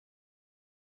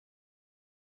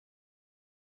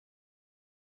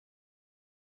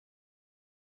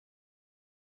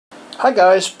Hi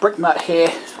guys, Brickmat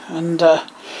here, and I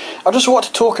just want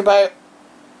to talk about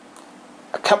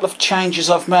a couple of changes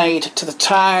I've made to the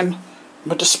town,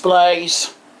 my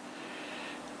displays,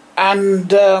 and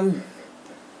that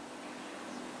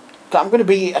I'm going to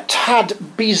be a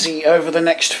tad busy over the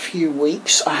next few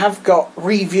weeks. I have got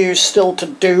reviews still to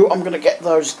do. I'm going to get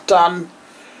those done,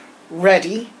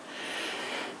 ready,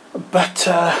 but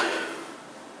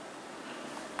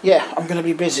yeah, I'm going to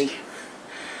be busy.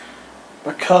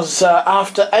 Because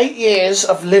after 8 years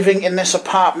of living in this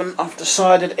apartment, I've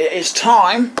decided it is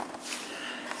time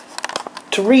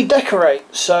to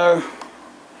redecorate. So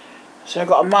I've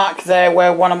got a mark there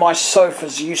where one of my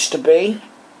sofas used to be,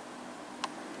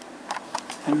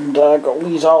 and I've got all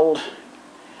these old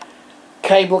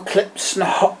cable clips and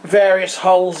various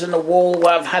holes in the wall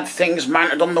where I've had things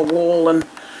mounted on the wall and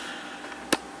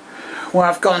where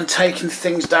I've gone and taken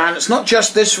things down. It's not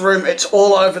just this room, it's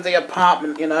all over the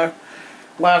apartment, you know,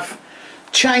 where I've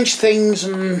changed things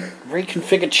and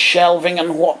reconfigured shelving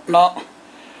and whatnot.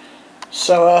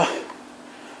 So I've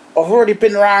already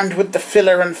been around with the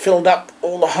filler and filled up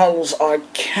all the holes I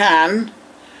can.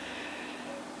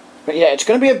 But yeah, it's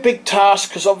going to be a big task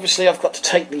because obviously I've got to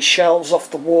take these shelves off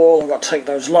the wall, I've got to take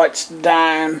those lights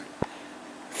down,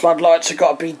 floodlights have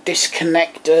got to be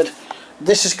disconnected.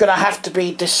 This is going to have to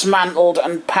be dismantled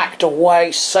and packed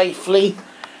away safely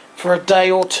for a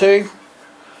day or two.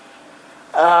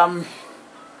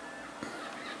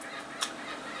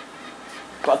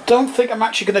 But I don't think I'm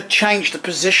actually going to change the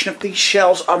position of these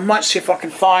shelves. I might see if I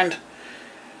can find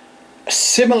a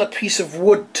similar piece of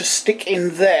wood to stick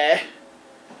in there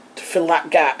to fill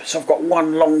that gap, so I've got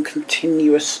one long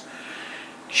continuous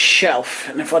shelf.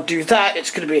 And if I do that, it's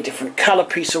going to be a different colour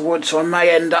piece of wood, so I may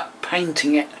end up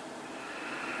painting it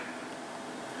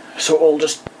so it all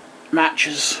just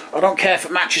matches. I don't care if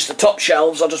it matches the top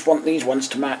shelves, I just want these ones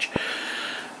to match.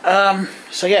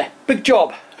 So yeah, big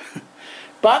job.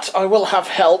 But I will have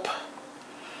help.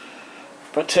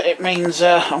 But it means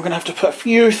I'm going to have to put a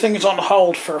few things on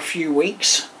hold for a few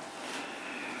weeks.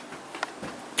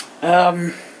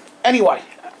 Anyway,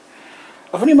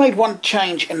 I've only made one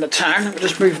change in the town. Let me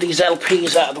just move these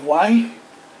LPs out of the way.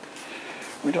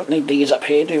 We don't need these up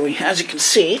here, do we? As you can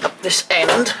see, up this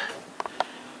end,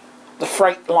 the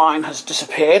freight line has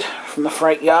disappeared from the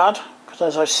freight yard. Because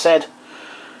as I said,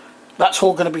 that's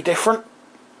all going to be different.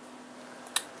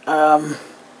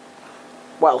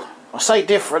 Well, I say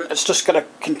different, it's just going to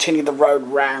continue the road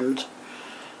round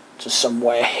to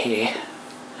somewhere here.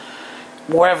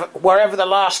 Wherever the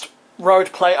last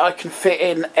road plate I can fit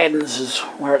in ends is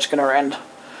where it's going to end.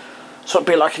 So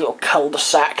it'll be like a little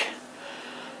cul-de-sac.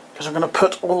 Because I'm going to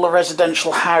put all the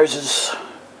residential houses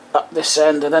up this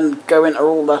end and then go into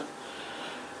all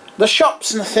the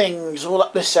shops and things all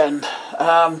up this end.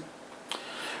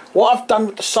 What I've done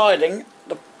with the siding,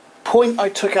 the point I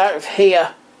took out of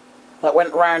here that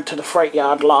went round to the freight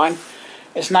yard line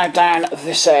is now down at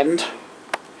this end,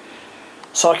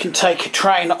 so I can take a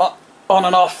train on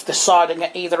and off the siding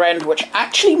at either end, which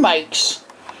actually makes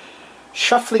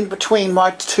shuffling between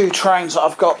my two trains that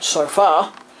I've got so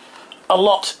far a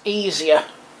lot easier.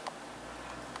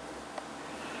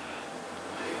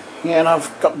 Yeah, and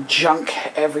I've got junk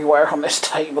everywhere on this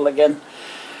table again.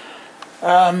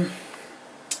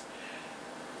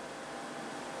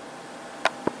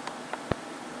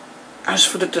 As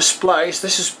for the displays,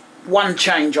 this is one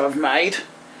change I've made.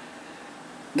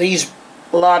 These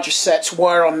larger sets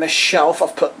were on this shelf.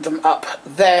 I've put them up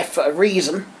there for a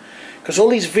reason, because all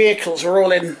these vehicles are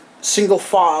all in single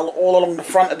file all along the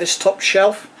front of this top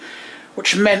shelf,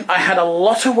 which meant I had a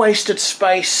lot of wasted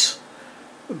space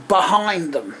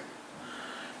behind them.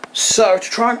 So to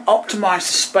try and optimise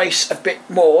the space a bit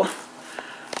more,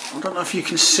 I don't know if you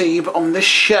can see, but on this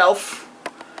shelf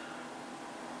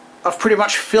I've pretty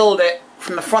much filled it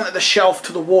from the front of the shelf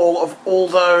to the wall of all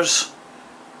those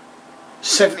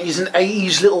 70s and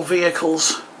 80s little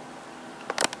vehicles.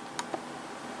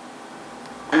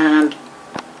 And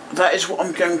that is what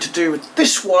I'm going to do with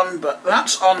this one, but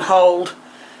that's on hold.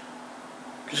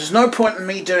 Because there's no point in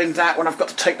me doing that when I've got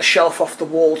to take the shelf off the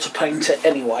wall to paint it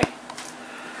anyway.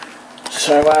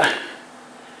 So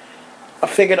I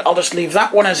figured I'll just leave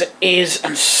that one as it is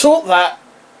and sort that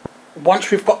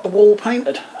once we've got the wall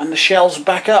painted and the shelves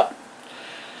back up,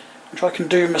 which I can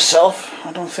do myself.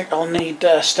 I don't think I'll need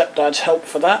stepdad's help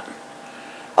for that.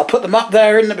 I'll put them up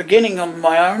there in the beginning on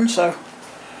my own, so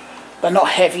they're not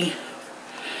heavy.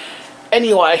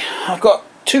 Anyway, I've got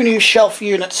two new shelf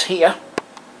units here,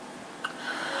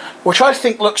 which I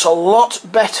think looks a lot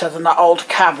better than that old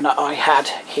cabinet I had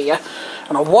here.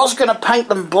 And I was going to paint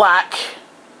them black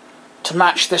to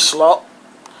match this lot,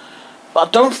 But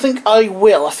I don't think I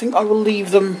will. I think I will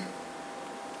leave them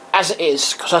as it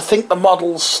is, because I think the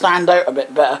models stand out a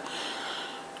bit better.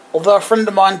 Although a friend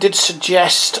of mine did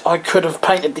suggest I could have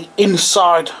painted the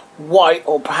inside white,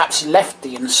 or perhaps left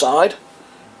the inside,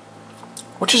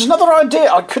 which is another idea.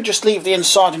 I could just leave the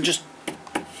inside and just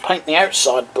paint the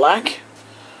outside black.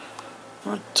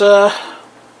 But I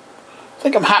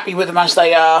think I'm happy with them as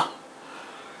they are.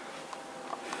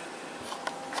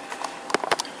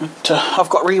 But, I've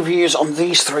got reviews on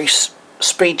these 3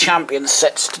 Speed Champion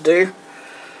sets to do.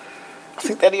 I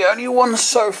think they're the only ones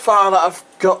so far that I've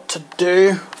got to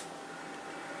do.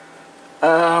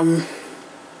 Yeah,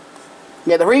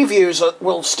 the reviews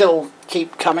will still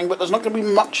keep coming, but there's not going to be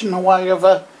much in the way of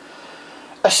a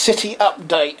city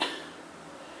update.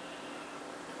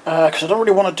 Because I don't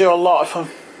really want to do a lot if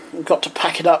I've got to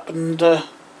pack it up and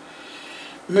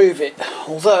move it.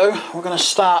 Although, we're going to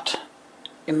start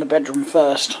in the bedroom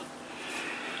first.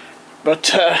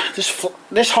 But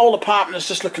this whole apartment is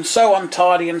just looking so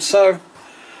untidy and so...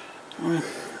 look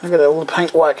at all the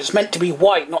paintwork. It's meant to be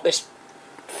white, not this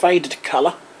faded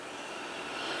colour.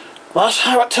 Well, that's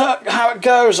how it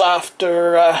goes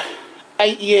after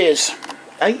 8 years.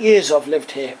 8 years I've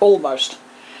lived here, almost.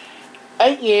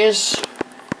 8 years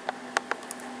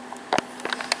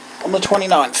on the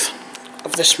 29th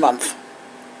of this month.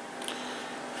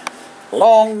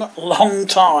 Long, long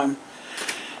time.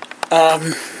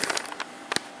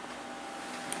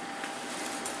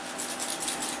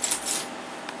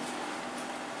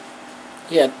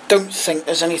 Yeah, don't think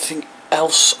there's anything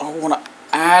else I want to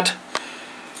add.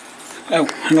 Oh,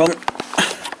 hang on.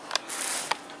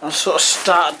 I sort of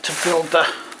started to build the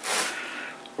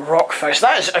rock face.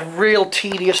 That is a real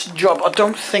tedious job. I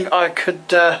don't think I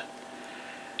could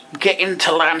get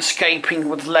into landscaping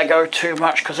with Lego too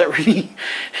much, because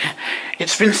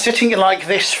it's been sitting like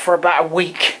this for about a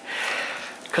week,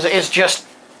 because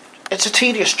it's a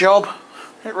tedious job.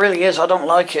 It really is. I don't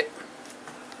like it.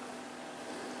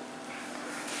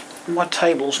 My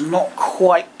table's not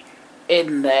quite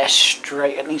in there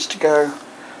straight. It needs to go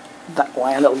that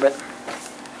way a little bit.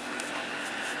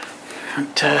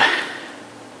 And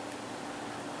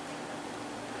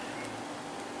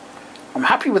I'm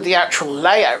happy with the actual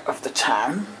layout of the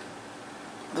town.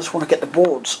 I just want to get the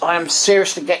boards. I am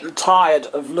seriously getting tired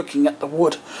of looking at the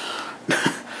wood.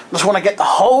 I just want to get the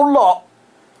whole lot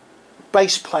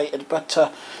base plated, but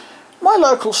my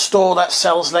local store that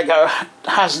sells Lego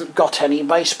hasn't got any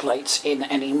base plates in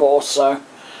anymore, so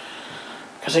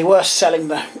because they were selling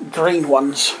the green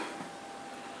ones.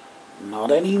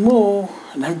 Not anymore.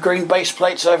 And them green base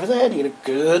plates over there need a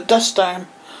good dust down.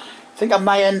 I think I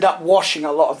may end up washing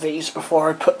a lot of these before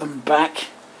I put them back.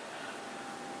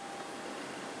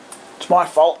 It's my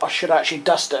fault. I should actually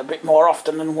dust it a bit more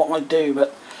often than what I do,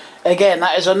 but again,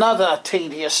 that is another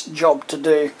tedious job to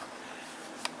do.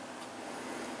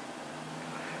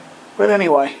 But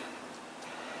anyway,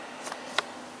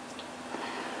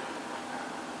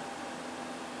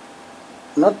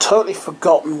 and I'd totally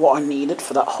forgotten what I needed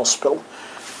for that hospital.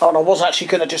 Oh, and I was actually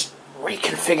going to just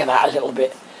reconfigure that a little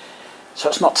bit, so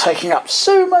it's not taking up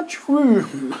so much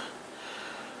room.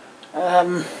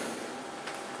 I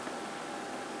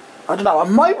don't know, I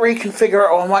might reconfigure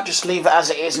it, or I might just leave it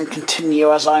as it is and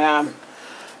continue as I am.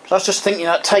 So I was just thinking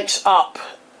that it takes up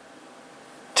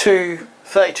 2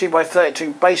 32 by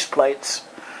 32 base plates,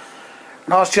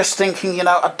 and I was just thinking, you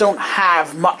know, I don't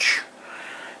have much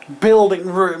building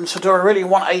room, so do I really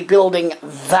want a building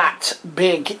that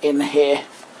big in here?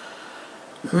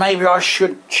 Maybe I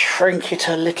should shrink it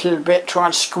a little bit, try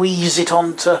and squeeze it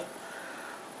onto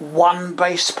 1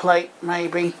 base plate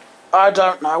maybe. I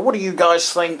don't know. What do you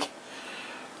guys think?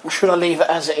 Or should I leave it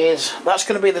as it is? That's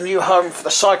going to be the new home for the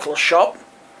cycle shop.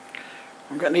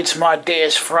 I'm going to need some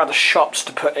ideas for other shops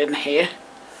to put in here.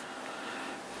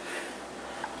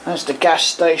 There's the gas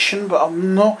station, but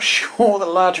I'm not sure the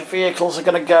larger vehicles are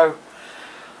going to go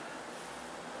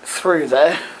through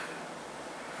there.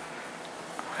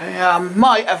 I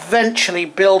might eventually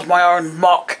build my own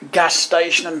mock gas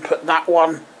station and put that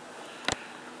one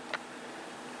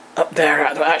up there.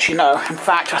 Actually, no. In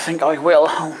fact, I think I will.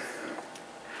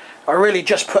 I really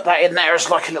just put that in there as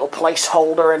like a little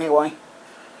placeholder anyway.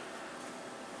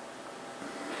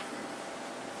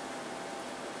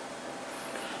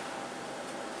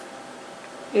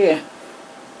 Yeah.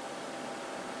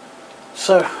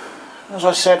 So, as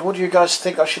I said, what do you guys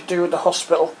think I should do with the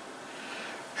hospital?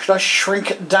 Should I shrink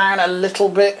it down a little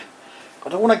bit? I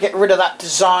don't want to get rid of that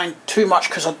design too much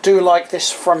because I do like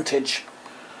this frontage.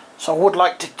 So I would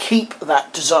like to keep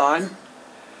that design,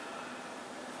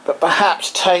 but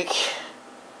perhaps take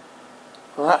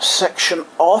that section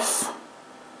off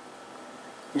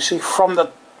You see, from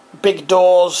the big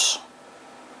doors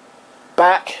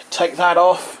back, take that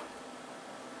off.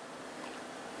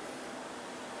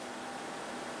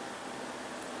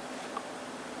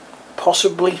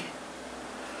 Possibly.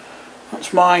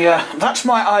 That's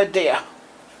my idea.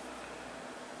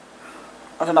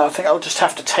 I don't know, I think I'll just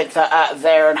have to take that out of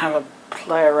there and have a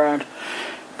play around.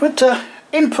 But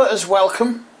input is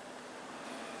welcome.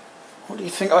 What do you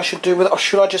think I should do with it? Or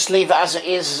should I just leave it as it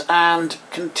is and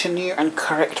continue and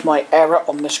correct my error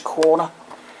on this corner?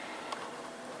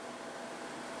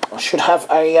 I should have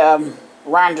a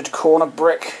rounded corner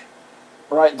brick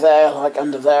right there, like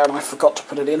under there, and I forgot to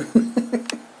put it in.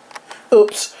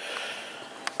 Oops.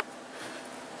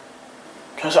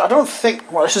 Because I don't think,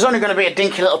 well, this is only going to be a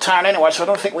dinky little town anyway, so I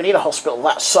don't think we need a hospital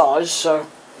that size, so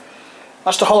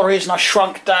that's the whole reason I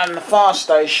shrunk down the fire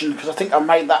station, because I think I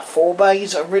made that 4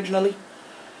 bays originally.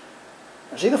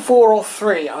 It was either 4 or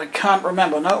 3, I can't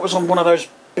remember. No, it was on one of those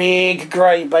big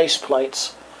grey base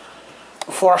plates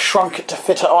before I shrunk it to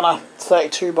fit it on a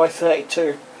 32 by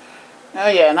 32. Oh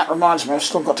yeah, and that reminds me, I've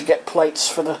still got to get plates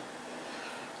for the,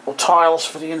 or tiles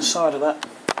for the inside of that.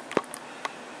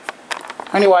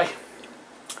 Anyway,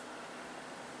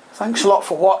 thanks a lot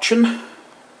for watching.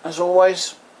 As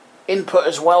always, input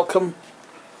is welcome.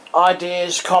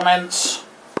 Ideas, comments,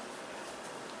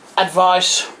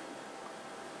 advice,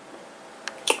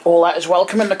 all that is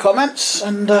welcome in the comments,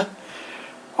 and I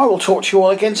will talk to you all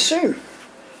again soon.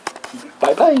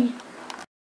 Bye bye.